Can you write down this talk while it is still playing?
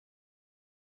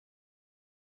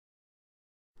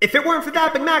If it weren't for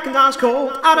that Big Macintosh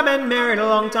Colt, I'd have been married a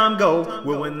long time ago.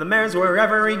 We'll win the mares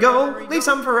wherever we go. Leave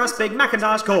some for us, Big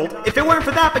Macintosh Colt. If it weren't for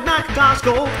that Big Macintosh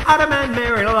Colt, I'd have been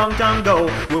married a long time ago.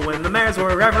 We'll win the mares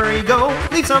wherever we go.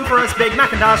 Leave some for us, Big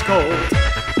Macintosh Colt.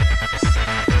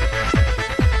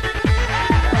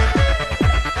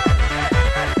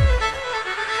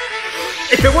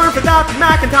 If it weren't for that Big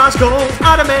Macintosh Colt,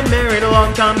 I'd have been married a long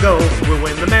time ago. We'll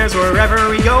win the mares wherever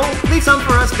we go. Leave some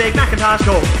for us, Big Macintosh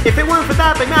Colt. If it weren't for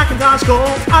that Big Macintosh Colt,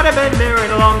 I'd have been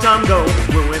married a long time ago.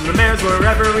 We'll win the mares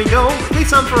wherever we go. Leave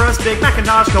some for us, Big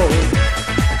Macintosh Colt.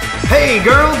 Hey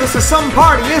girl, this is some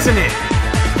party, isn't it?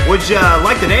 Would you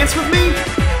like to dance with me?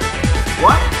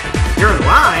 What? You're in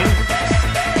line?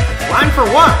 Line for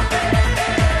what?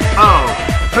 Oh,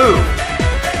 who?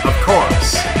 Of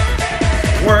course.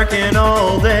 Working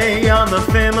all day on the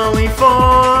family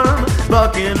farm,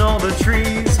 bucking all the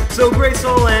trees, so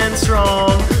graceful and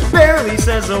strong. Barely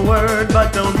says a word,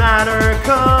 but don't matter,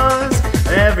 cause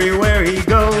everywhere he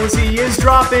goes, he is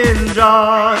dropping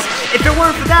jaws. If it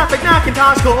weren't for that Big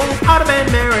Macintosh Colt, I'd have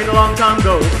been married a long time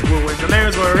ago. We'll win the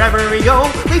mares wherever we go.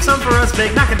 Leave some for us,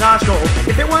 Big Macintosh Colt.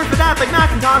 If it weren't for that Big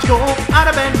Macintosh Colt, I'd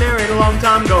have been married a long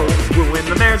time ago. We'll win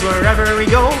the mares wherever we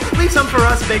go. Leave some for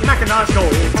us, Big Macintosh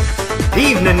Colt.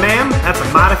 Evening, ma'am. That's a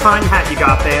mighty fine hat you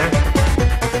got there.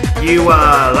 You,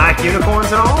 like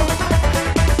unicorns at all?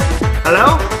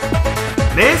 Hello?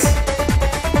 Miss?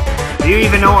 Do you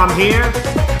even know I'm here?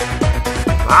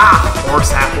 Ah,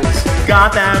 horse apples.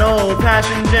 Got that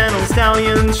old-fashioned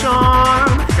gentlestallion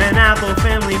charm. An apple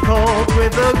family colt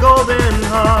with a golden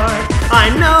heart.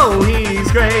 I know he's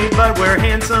great, but we're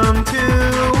handsome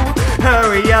too.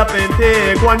 Hurry up and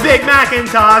pick one, Big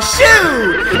Macintosh,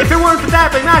 shoot! If it weren't for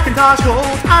that Big Macintosh Colt,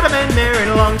 I'd have been married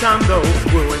a long time ago.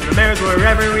 We'll win the mares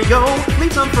wherever we go. Leave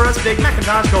some for us, Big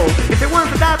Macintosh Colt. If it weren't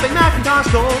for that Big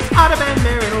Macintosh Colt, I'd have been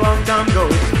married a long time ago.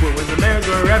 We'll win the mares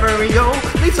wherever we go.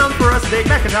 Leave some for us, Big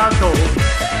Macintosh Colt.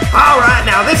 Alright,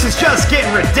 now this is just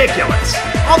getting ridiculous.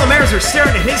 All the mares are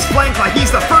staring at his flank like he's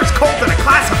the first colt in a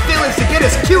class of villains to get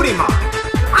his cutie mark.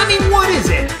 I mean, what is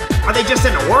it? Are they just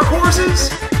into workhorses?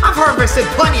 I've harvested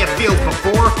plenty of fields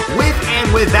before, with and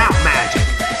without magic.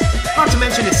 Not to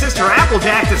mention his sister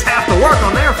Applejack does half the work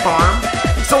on their farm.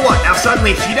 So what, now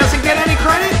suddenly she doesn't get any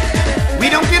credit? We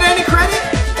don't get any credit?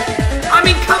 I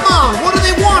mean, come on, what do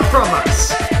they want from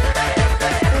us?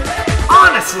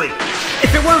 Honestly!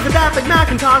 If it weren't for that Big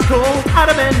Macintosh Colt, I'd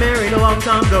have been married a long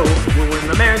time ago. We'll win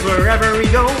the mares wherever we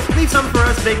go. Leave some for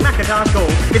us, Big Macintosh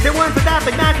Colt. If it weren't for that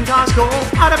Big Macintosh Colt,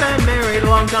 I'd have been married a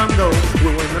long time ago.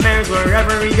 We'll win the mares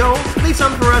wherever we go. Leave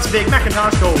some for us, Big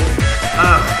Macintosh Colt.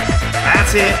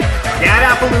 That's it. Forget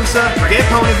Appaloosa, forget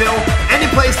Ponyville. Any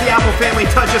place the Apple family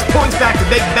touches points back to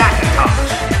Big Macintosh.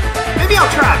 Maybe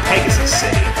I'll try Pegasus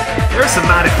City. There's some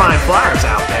mighty fine flyers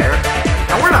out there.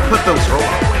 Now where'd I put those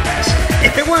roll-up wings?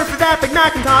 If it weren't for that Big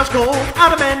Macintosh Colt, I'd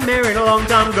have been married a long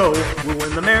time ago. We'll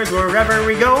win the mares wherever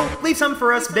we go. Leave some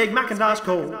for us, Big Macintosh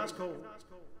Colt.